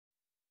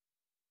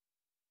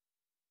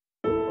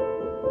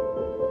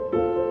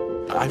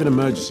I have an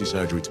emergency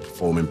surgery to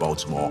perform in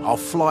Baltimore. I'll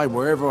fly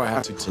wherever I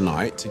have to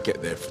tonight to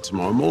get there for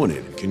tomorrow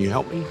morning. Can you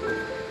help me?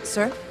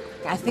 Sir,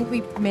 I think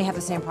we may have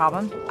the same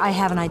problem. I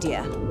have an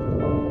idea.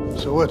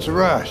 So what's the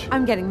rush?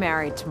 I'm getting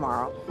married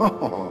tomorrow.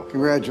 Oh,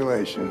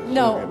 congratulations.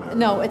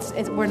 No, it's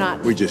we're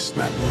not. We just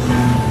met.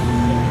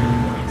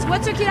 So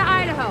what took you to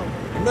Idaho?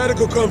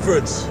 Medical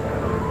conference.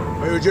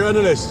 Are you a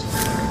journalist?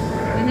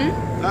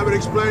 Mm-hmm. That would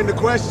explain the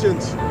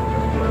questions.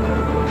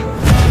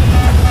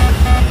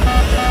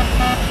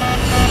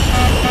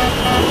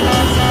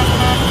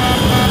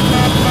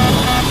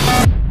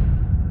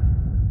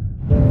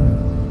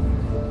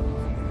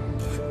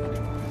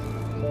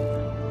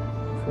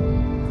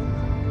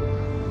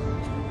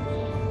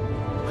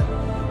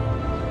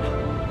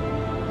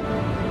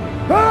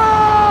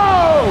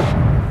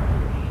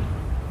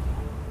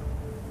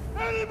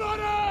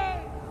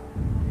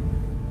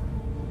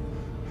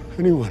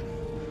 Anyone?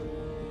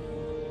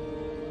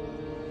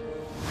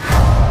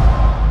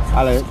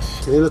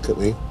 Alex, can you look at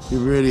me? You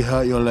really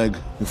hurt your leg.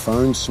 Your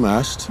phone's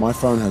smashed. My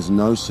phone has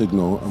no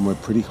signal, and we're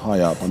pretty high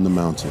up on the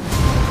mountain.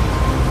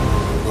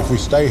 If we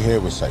stay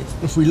here, we're safe.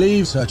 If we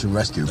leave search and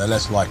rescue, they're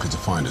less likely to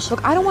find us.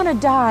 Look, I don't want to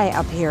die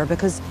up here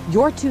because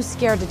you're too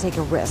scared to take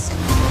a risk.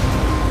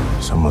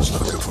 Someone's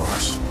looking for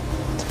us.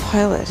 The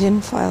pilot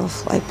didn't file a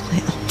flight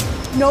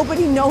plan.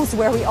 Nobody knows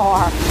where we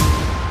are.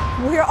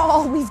 We're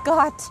all we've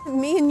got,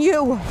 me and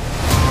you.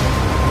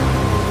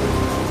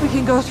 We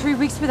can go 3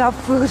 weeks without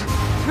food,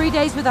 3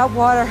 days without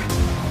water,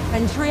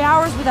 and 3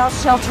 hours without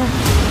shelter.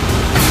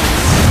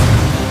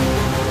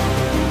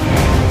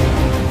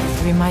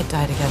 We might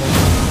die together,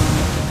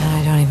 and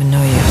I don't even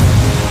know you.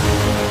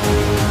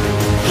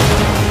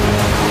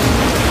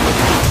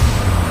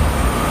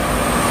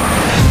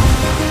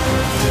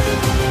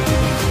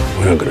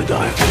 We're not gonna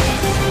die.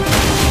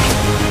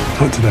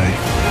 Not today.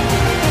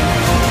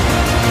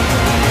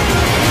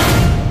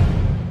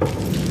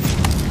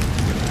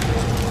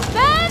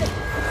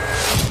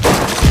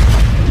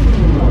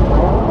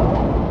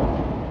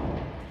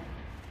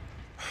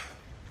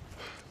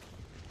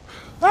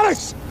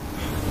 Alex!